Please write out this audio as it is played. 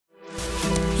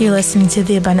You're listening to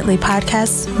the Abundntli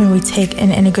podcast, where we take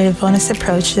an integrative wellness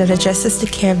approach that addresses the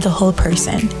care of the whole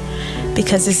person.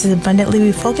 Because this is Abundntli,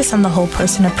 we focus on the whole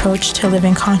person approach to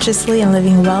living consciously and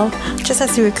living well, just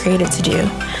as we were created to do.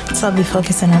 So I'll be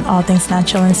focusing on all things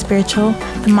natural and spiritual,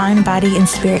 the mind, body, and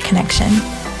spirit connection.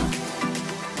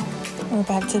 We're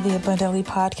back to the Abundntli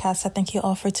podcast. I thank you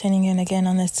all for tuning in again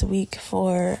on this week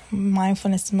for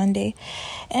Mindfulness Monday.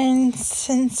 And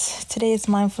since today is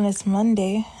Mindfulness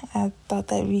Monday, I thought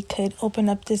that we could open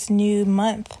up this new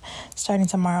month, starting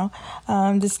tomorrow.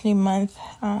 This new month,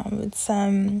 it's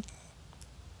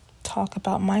talk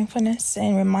about mindfulness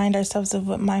and remind ourselves of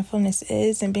what mindfulness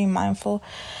is and being mindful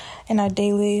in our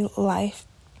daily life.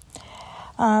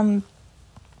 I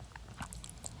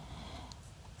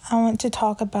want to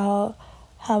talk about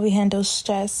how we handle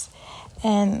stress.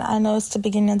 And I know it's the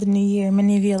beginning of the new year.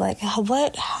 Many of you are like,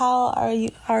 how are you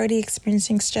already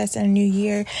experiencing stress in a new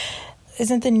year?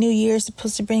 Isn't the new year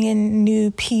supposed to bring in new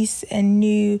peace and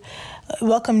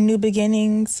welcome new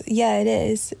beginnings? Yeah, it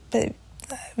is. But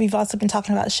we've also been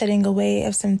talking about shedding away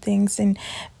of some things and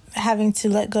having to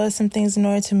let go of some things in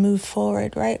order to move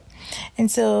forward, right? And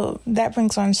so that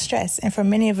brings on stress. And for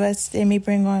many of us, it may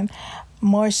bring on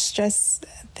more stress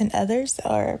than others,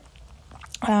 or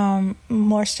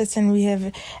more stress than we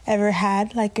have ever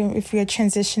had. Like if we are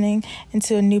transitioning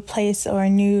into a new place or a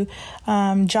new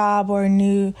job or a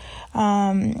new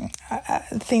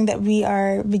thing that we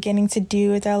are beginning to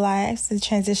do with our lives, the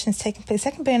transition is taking place.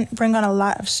 That can bring on a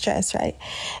lot of stress, right?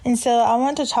 And so I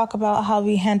want to talk about how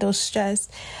we handle stress,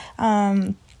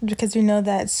 because we know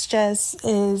that stress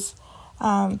is,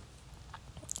 it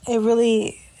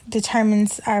really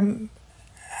determines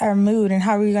our mood and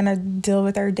how we're going to deal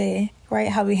with our day, right?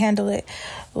 How we handle it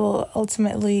will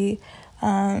ultimately,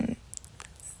 it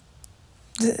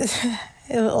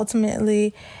will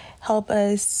ultimately help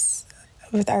us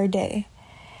with our day.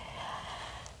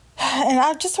 And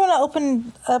I just want to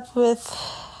open up with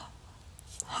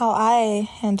how I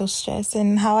handle stress.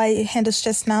 And how I handle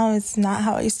stress now is not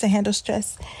how I used to handle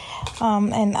stress.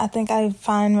 And I think I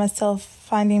find myself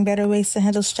finding better ways to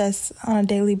handle stress on a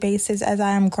daily basis as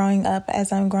I am growing up,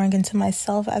 as I'm growing into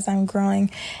myself, as I'm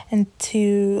growing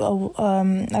into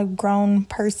a grown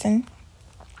person.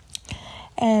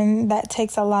 And that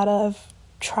takes a lot of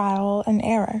trial and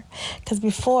error. Because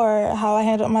before, how I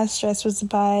handled my stress was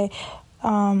by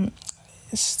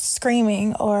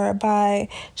screaming, or by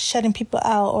shutting people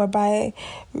out, or by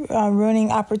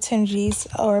ruining opportunities,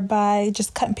 or by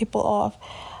just cutting people off.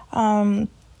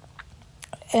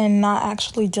 And not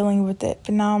actually dealing with it.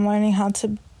 But now I'm learning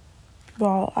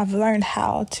I've learned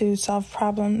how to solve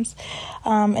problems,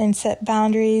 and set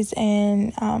boundaries,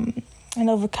 and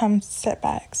overcome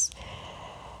setbacks.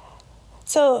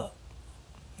 So,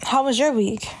 how was your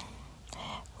week?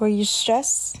 Were you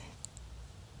stressed?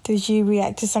 Did you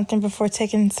react to something before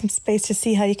taking some space to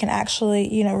see how you can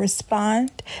actually,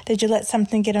 respond? Did you let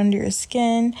something get under your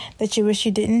skin that you wish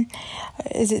you didn't?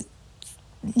 Is it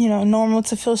normal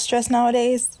to feel stressed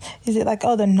nowadays? Is it like,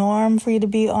 the norm for you to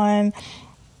be on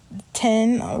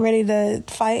 10, ready to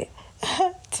fight,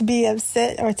 to be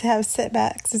upset or to have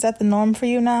setbacks? Is that the norm for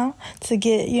you now? To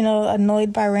get,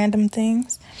 annoyed by random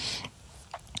things?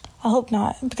 I hope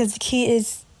not, because the key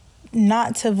is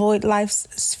not to avoid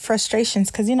life's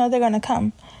frustrations, because, they're going to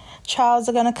come. Trials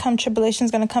are going to come, tribulations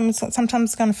are going to come.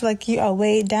 Sometimes it's going to feel like you are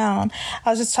weighed down.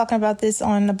 I was just talking about this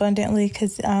on Abundntli,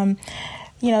 because,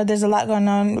 there's a lot going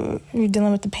on. We're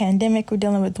dealing with the pandemic. We're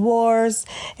dealing with wars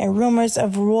and rumors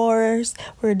of wars.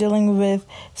 We're dealing with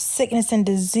sickness and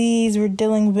disease. We're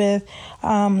dealing with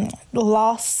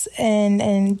loss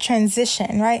and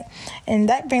transition, right? And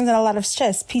that brings in a lot of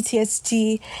stress,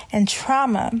 PTSD, and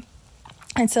trauma.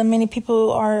 And so many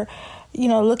people are,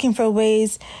 looking for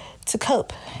ways to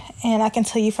cope. And I can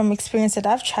tell you from experience that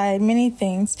I've tried many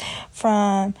things,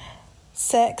 from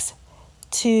sex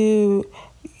to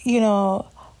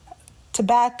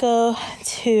tobacco,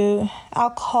 to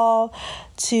alcohol,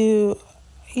 to,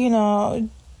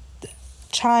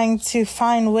 trying to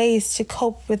find ways to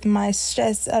cope with my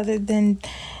stress other than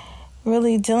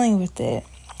really dealing with it.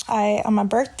 On my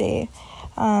birthday,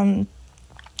 I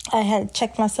had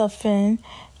checked myself in,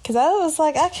 because I was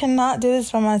like, I cannot do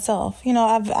this by myself.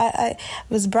 I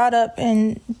was brought up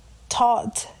and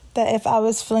taught that if I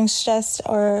was feeling stressed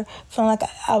or feeling like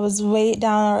I was weighed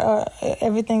down, or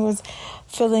everything was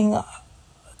feeling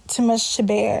too much to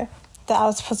bear, that I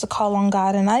was supposed to call on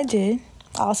God. And I did.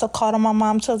 I also called on my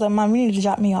mom too. I was like, Mom, you need to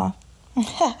drop me off. You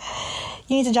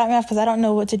need to drop me off, because I don't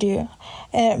know what to do.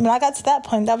 And when I got to that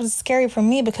point, that was scary for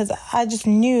me, because I just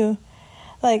knew,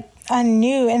 I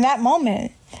knew in that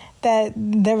moment that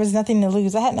there was nothing to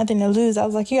lose. I had nothing to lose. I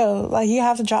was like, yo, like, you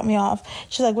have to drop me off.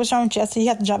 She's like, what's wrong with you? I said, you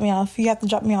have to drop me off. You have to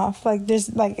drop me off. Like, there's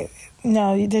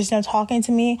no talking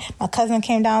to me. My cousin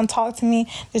came down and talked to me.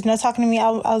 There's no talking to me. I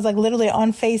was like literally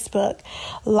on Facebook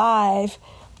live,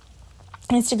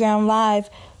 Instagram live,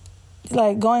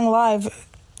 like going live,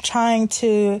 trying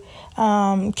to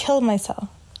kill myself.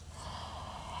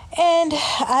 And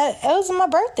it was my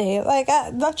birthday. Like,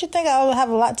 don't you think I would have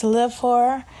a lot to live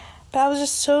for? But I was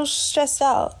just so stressed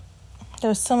out. There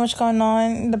was so much going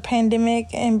on. The pandemic,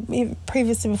 and even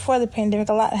previously before the pandemic,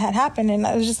 a lot had happened. And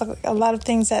it was just like a lot of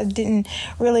things that I didn't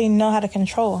really know how to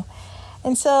control.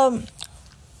 And so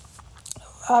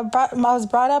I was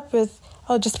brought up with,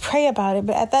 just pray about it.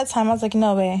 But at that time, I was like,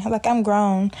 no way. Like, I'm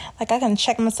grown. Like, I can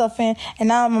check myself in. And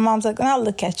now my mom's like, now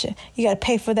look at you. You got to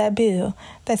pay for that bill,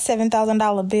 that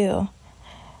 $7,000 bill.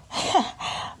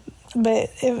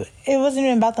 But it wasn't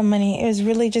even about the money. It was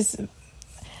really just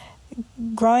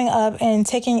growing up and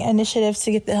taking initiatives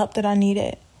to get the help that I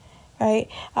needed, right?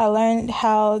 I learned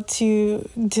how to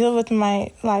deal with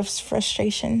my life's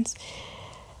frustrations.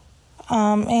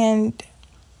 And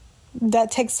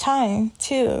that takes time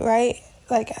too, right?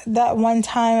 Like, that one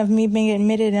time of me being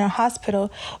admitted in a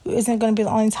hospital isn't going to be the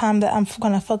only time that I'm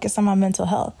going to focus on my mental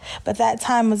health. But that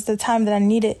time was the time that I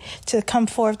needed to come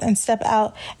forth and step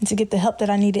out and to get the help that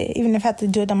I needed, even if I had to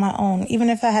do it on my own, even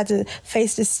if I had to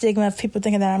face the stigma of people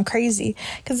thinking that I'm crazy.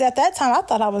 Because at that time, I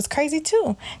thought I was crazy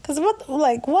too. Because what?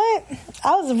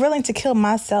 I was willing to kill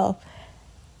myself.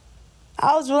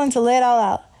 I was willing to lay it all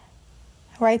out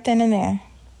right then and there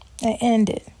and end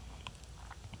it.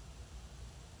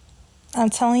 I'm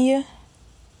telling you.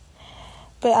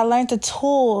 But I learned the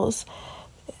tools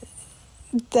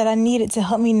that I needed to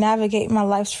help me navigate my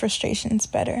life's frustrations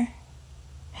better.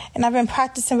 And I've been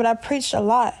practicing what I preached a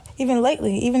lot, even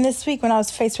lately, even this week when I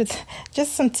was faced with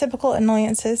just some typical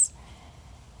annoyances.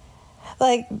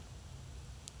 Like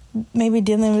maybe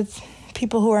dealing with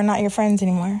people who are not your friends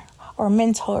anymore, or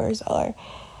mentors, or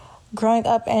growing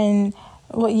up and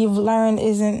what you've learned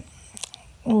isn't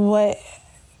what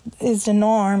is the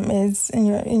norm is in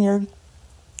your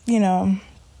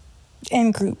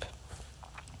in group.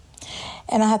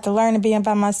 And I had to learn to be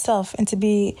by myself and to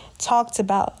be talked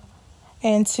about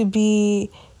and to be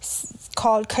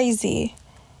called crazy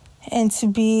and to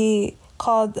be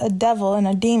called a devil and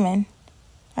a demon,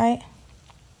 right?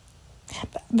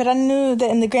 But I knew that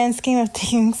in the grand scheme of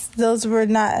things, those were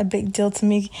not a big deal to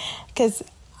me because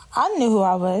I knew who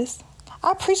I was.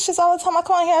 I preach this all the time. I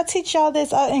come on here, I teach y'all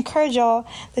this. I encourage y'all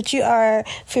that you are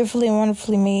fearfully and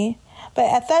wonderfully made. But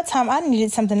at that time, I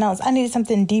needed something else. I needed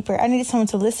something deeper. I needed someone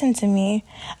to listen to me.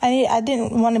 I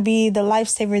didn't want to be the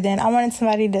lifesaver then. I wanted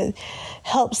somebody to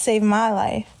help save my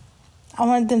life. I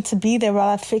wanted them to be there while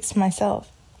I fixed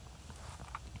myself.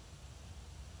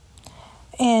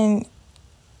 And,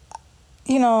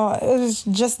 it was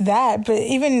just that. But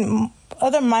even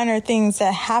other minor things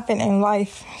that happen in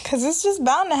life, because it's just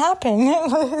bound to happen.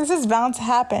 It's just bound to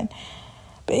happen.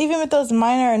 But even with those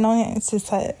minor annoyances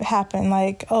that happen,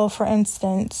 like, for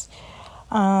instance,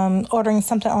 ordering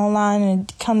something online and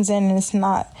it comes in and it's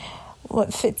not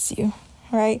what fits you,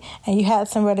 right? And you had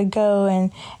somewhere to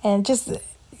go and just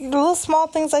little small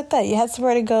things like that. You had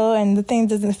somewhere to go and the thing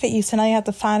doesn't fit you, so now you have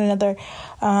to find another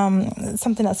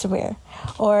something else to wear.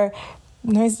 Or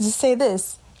let me just say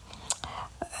this.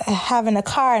 Having a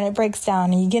car and it breaks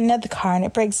down, and you get another car and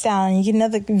it breaks down, and you get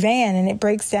another van and it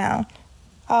breaks down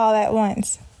all at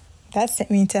once. That sent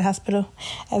me to the hospital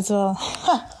as well.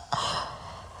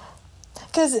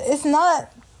 Because it's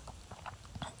not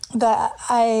that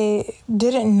I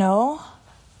didn't know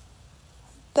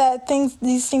that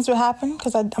these things would happen,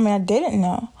 because I didn't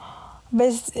know,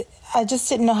 but I just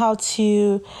didn't know how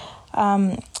to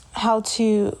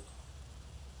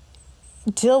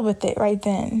deal with it right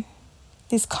then.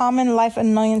 These common life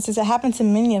annoyances that happen to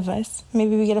many of us.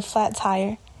 Maybe we get a flat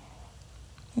tire.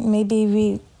 Maybe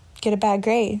we get a bad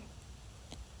grade.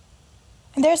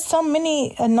 And there's so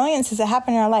many annoyances that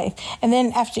happen in our life. And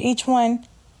then after each one,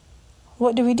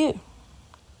 what do?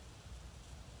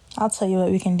 I'll tell you what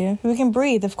we can do. We can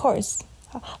breathe, of course.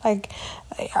 Like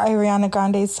Ariana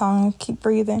Grande's song, Keep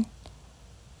Breathing.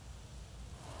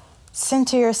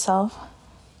 Center yourself.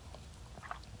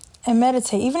 And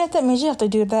meditate, even if that means you have to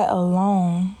do that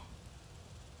alone,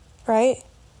 right?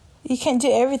 You can't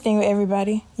do everything with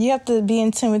everybody. You have to be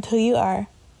in tune with who you are.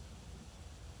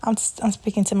 I'm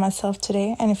speaking to myself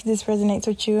today, and if this resonates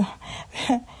with you,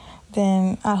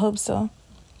 then I hope so.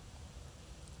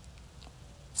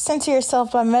 Center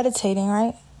yourself by meditating,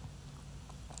 right?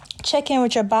 Check in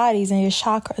with your bodies and your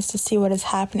chakras to see what is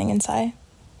happening inside.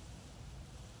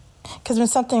 Because when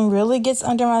something really gets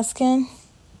under my skin,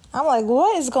 I'm like,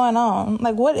 what is going on?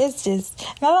 Like, what is this?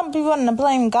 And I don't be wanting to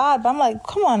blame God, but I'm like,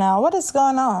 come on now, what is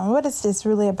going on? What is this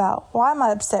really about? Why am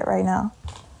I upset right now?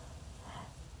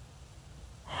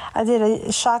 I did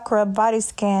a chakra body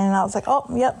scan, and I was like, oh,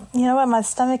 yep, you know what? My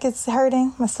stomach is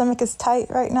hurting. My stomach is tight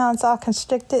right now. It's all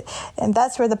constricted. And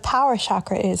that's where the power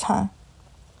chakra is, huh?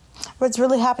 What's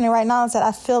really happening right now is that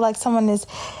I feel like someone is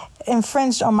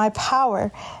infringed on my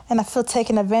power, and I feel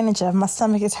taken advantage of. My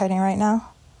stomach is hurting right now.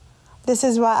 This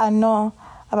is why I know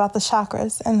about the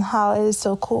chakras and how it is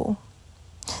so cool.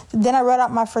 Then I wrote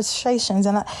out my frustrations,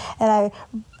 and I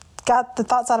got the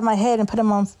thoughts out of my head and put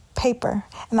them on paper.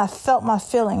 And I felt my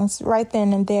feelings right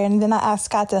then and there. And then I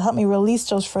asked God to help me release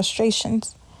those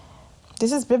frustrations.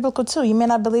 This is biblical too. You may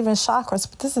not believe in chakras,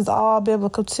 but this is all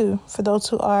biblical too for those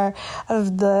who are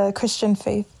of the Christian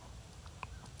faith.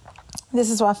 This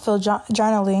is why I feel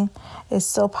journaling is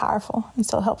so powerful and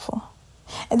so helpful.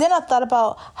 And then I thought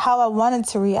about how I wanted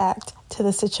to react to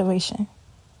the situation,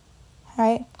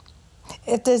 right?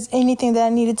 If there's anything that I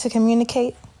needed to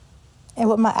communicate, and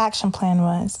what my action plan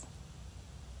was.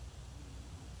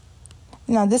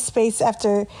 Now, this space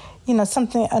after,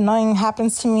 something annoying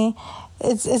happens to me,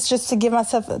 it's just to give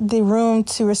myself the room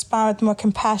to respond with more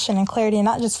compassion and clarity and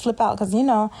not just flip out. Because,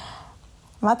 my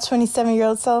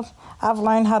 27-year-old self, I've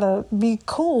learned how to be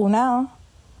cool now.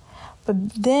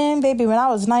 But then, baby, when I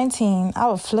was 19, I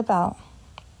would flip out.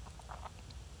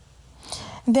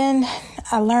 Then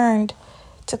I learned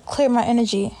to clear my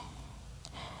energy,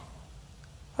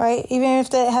 right? Even if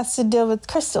that has to deal with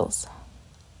crystals,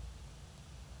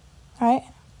 right?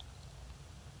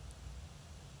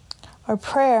 Or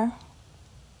prayer.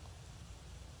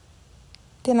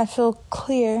 Then I feel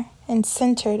clear and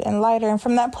centered and lighter. And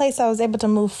from that place, I was able to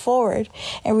move forward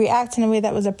and react in a way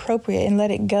that was appropriate and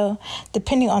let it go,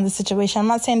 depending on the situation. I'm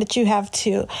not saying that you have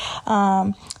to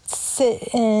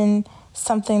sit in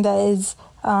something that is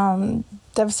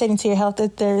devastating to your health,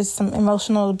 if there's some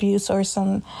emotional abuse or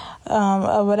some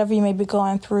or whatever you may be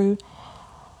going through.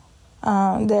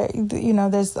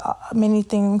 There's many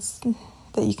things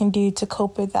that you can do to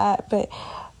cope with that, but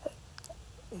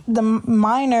the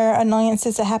minor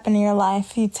annoyances that happen in your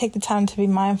life, you take the time to be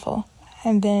mindful,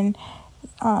 and then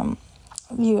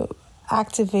you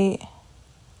activate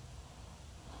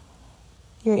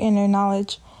your inner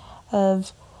knowledge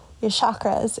of your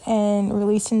chakras and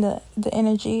releasing the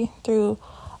energy through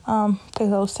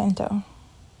Palo Santo.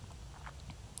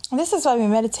 This is why we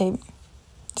meditate.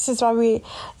 This is why we,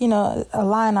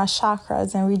 align our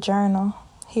chakras and we journal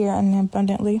here in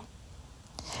Abundntli.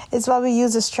 It's why we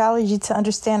use astrology to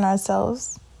understand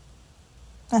ourselves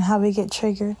and how we get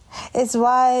triggered. It's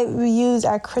why we use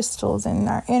our crystals and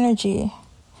our energy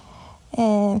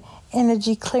and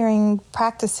energy clearing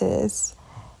practices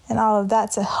and all of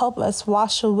that to help us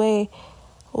wash away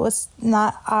what's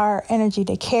not our energy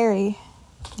to carry.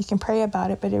 You can pray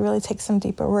about it, but it really takes some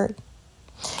deeper work.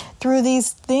 Through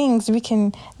these things, we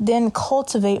can then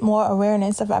cultivate more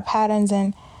awareness of our patterns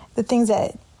and the things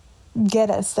that get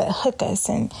us, that hook us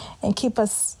and keep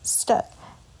us stuck.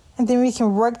 And then we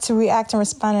can work to react and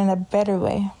respond in a better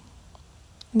way.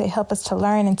 They help us to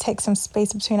learn and take some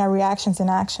space between our reactions and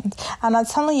actions. I'm not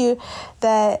telling you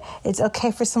that it's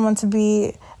okay for someone to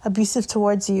be abusive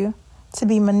towards you, to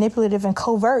be manipulative and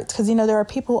covert, because, there are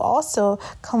people who also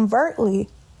covertly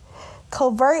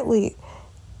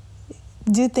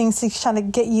do things to try to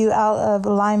get you out of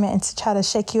alignment and to try to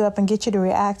shake you up and get you to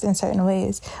react in certain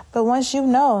ways. But once you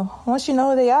know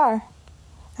who they are,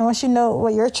 and once you know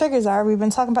what your triggers are, we've been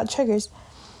talking about triggers,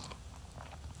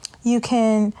 you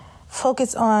can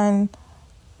focus on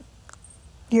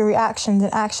your reactions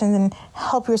and actions and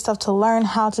help yourself to learn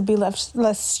how to be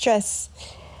less stressed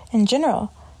in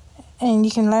general. And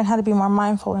you can learn how to be more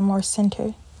mindful and more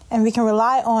centered. And we can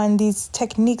rely on these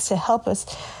techniques to help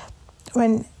us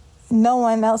when no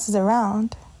one else is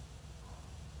around.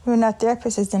 When our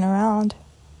therapist isn't around.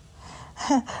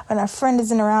 When our friend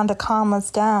isn't around to calm us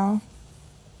down.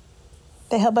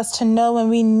 They help us to know when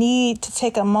we need to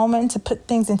take a moment to put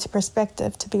things into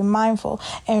perspective, to be mindful,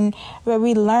 and where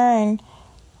we learn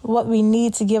what we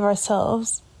need to give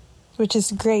ourselves, which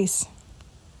is grace,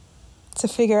 to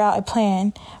figure out a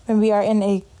plan when we are in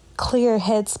a clear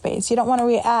headspace. You don't want to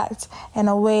react in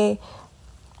a way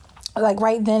like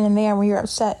right then and there when you're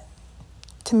upset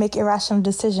to make irrational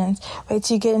decisions. Wait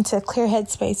till you get into a clear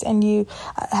headspace and you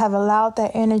have allowed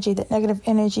that energy, that negative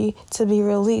energy, to be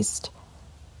released.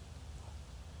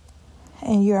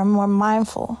 And you're more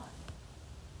mindful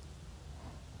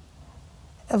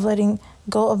of letting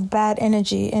go of bad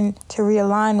energy and to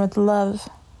realign with love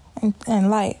and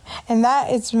light. And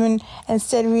that is when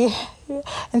instead we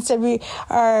Instead, we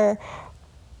are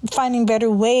finding better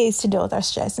ways to deal with our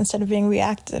stress instead of being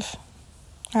reactive,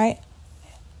 right?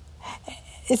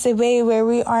 It's a way where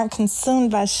we aren't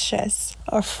consumed by stress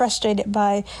or frustrated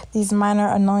by these minor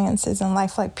annoyances in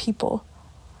life, like people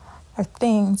or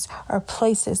things or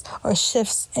places or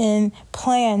shifts in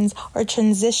plans or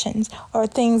transitions or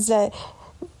things that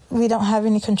we don't have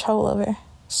any control over,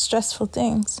 stressful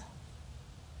things.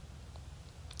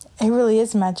 It really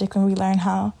is magic when we learn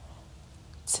how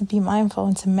to be mindful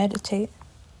and to meditate,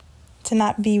 to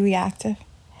not be reactive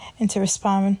and to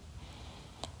respond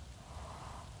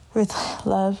with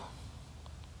love.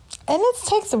 And it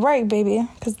takes work, baby.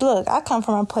 Because look, I come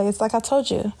from a place, like I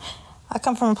told you, I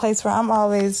come from a place where I'm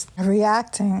always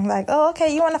reacting. Like, oh,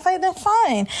 okay, you want to fight? Then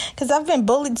fine. Because I've been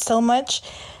bullied so much.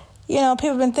 People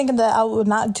have been thinking that I would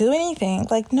not do anything.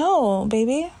 Like, no,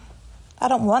 baby. I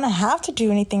don't want to have to do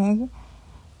anything.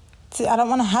 I don't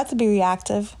want to have to be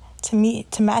reactive to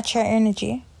match your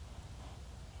energy.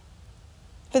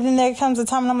 But then there comes a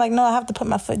time when I'm like, no, I have to put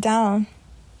my foot down.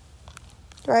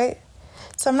 Right?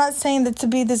 So I'm not saying that to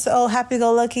be this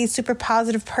happy-go-lucky, super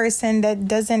positive person that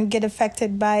doesn't get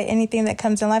affected by anything that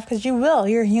comes in life, because you will.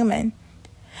 You're human.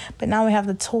 But now we have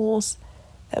the tools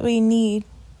that we need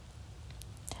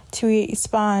to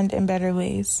respond in better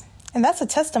ways. And that's a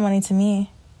testimony to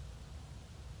me.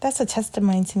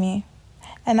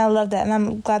 And I love that. And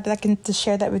I'm glad that I can to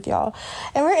share that with y'all.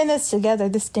 And we're in this together,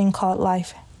 this thing called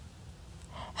life.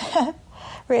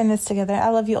 We're in this together. I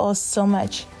love you all so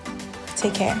much.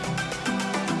 Take care.